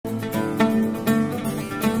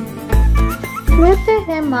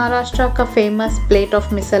हैं महाराष्ट्र का famous plate of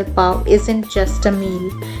misal pav isn't just a meal.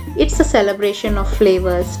 It's a celebration of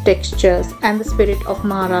flavors, textures and the spirit of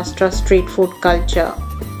Maharashtra street food culture.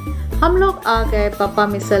 हम लोग आ गए Bappa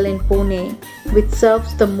Misal in Pune, which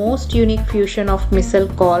serves the most unique fusion of misal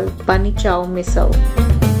called Chow Misal.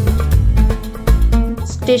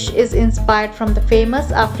 This dish is inspired from the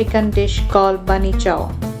famous African dish called Bani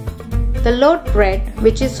Chow. The loaf bread,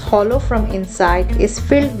 which is hollow from inside, is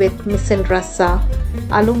filled with misal rasa,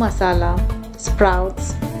 aloo masala,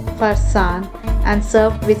 sprouts, farsan, and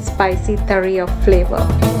served with spicy curry of flavor.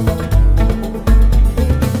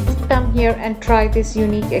 Come here and try this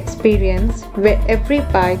unique experience where every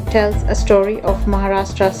bite tells a story of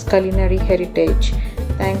Maharashtra's culinary heritage.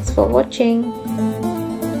 Thanks for watching.